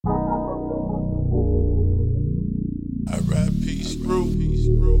I rap peace through. B.U.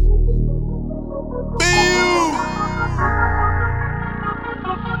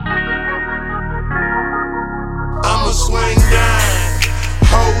 I'ma swing down,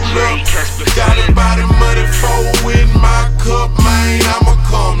 hold up. Got about a muddy four in my cup, man. I'ma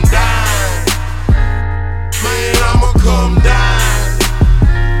come down, man. I'ma come down.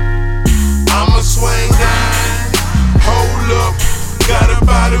 I'ma swing down, hold up. Got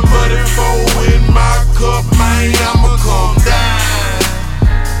about a muddy four in my cup, man. I'ma come down,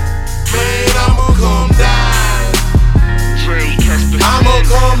 man. I'ma come down. I'ma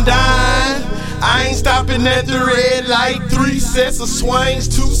come down. I ain't stopping at the red light. 3 sets of swings,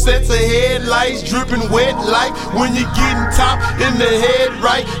 2 sets of headlights, dripping wet like when you're getting top in the head,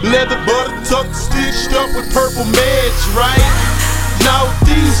 right? Leather butter tucked, stitched up with purple meds, right?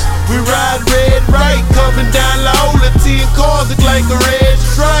 Northeast, we ride red right, coming down Lola, 10 cars look like a red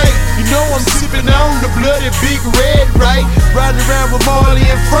stripe. You know I'm sipping on the bloody big red, right? Riding around with Marley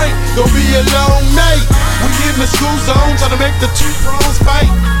and Frank, gonna be a long night. We in the school zone, trying to make the 2 pros fight.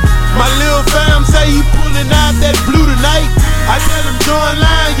 My little fam say he pulling out that blue tonight. I tell him join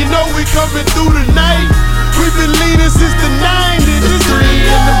line, you know we coming through tonight. We've been leaning since the 90s. It's 3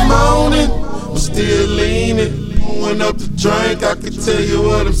 in the morning, I'm still leaning. Pouring up the drink, I can tell you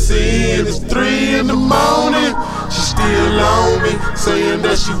what I'm seeing. It's 3 in the morning, she still on me, saying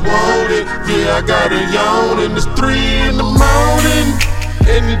that she want it. Yeah, I got her yawning. It's 3 in the morning,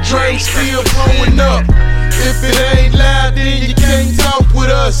 and the drink still blowing up. If it ain't loud, then you can't talk with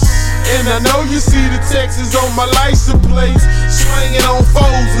us. And I know you see the Texas on my license plates, swinging on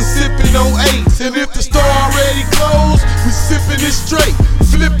 4s and sipping on 8s. And if the store already closed, we sipping it straight,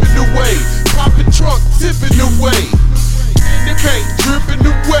 flipping away, popping trunk, tipping away, the paint dripping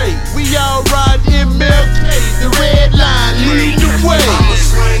away. We all ride MLK, the red line leading the way. I'ma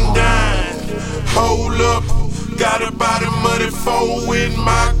swing down, hold up. Got about a muddy 4 in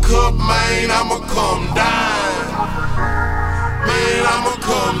my cup, man. I'ma come down, man. I'ma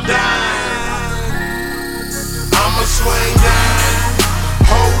come down. I'ma swing down,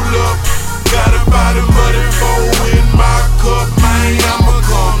 hold up. Got about a muddy 4 in my cup, man. I'ma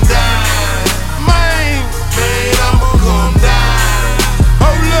come down, man. Man, I'ma come down.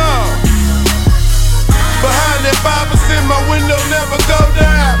 Hold up. Behind that 5%, my window never go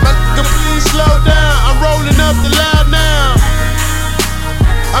down. My nigga, please slow down. I'm rolling up the loud now.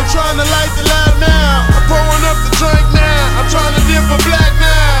 I'm trying to light the loud now. I'm pouring up the drink now. I'm trying to dip a black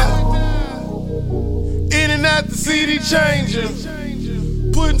now. In and out the CD changer,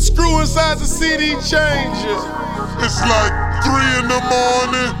 putting screw inside the CD changer. It's like 3 in the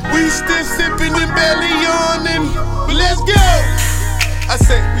morning. We still sipping and barely yawning. But let's go. I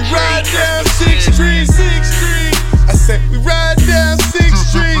say we ride down 6th Street, 6th Street. I say we ride down 6th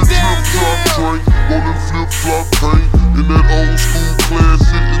Street.